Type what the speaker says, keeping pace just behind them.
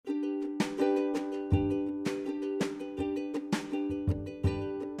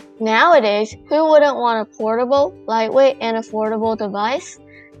Nowadays, who wouldn't want a portable, lightweight, and affordable device?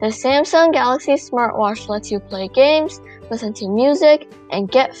 The Samsung Galaxy Smartwatch lets you play games, listen to music,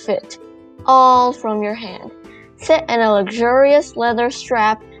 and get fit, all from your hand. Set in a luxurious leather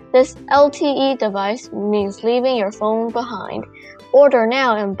strap, this LTE device means leaving your phone behind. Order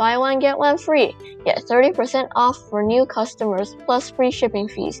now and buy one get one free. Get 30% off for new customers plus free shipping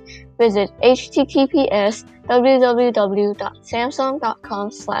fees. Visit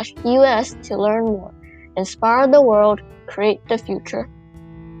https://www.samsung.com/us to learn more. Inspire the world, create the future.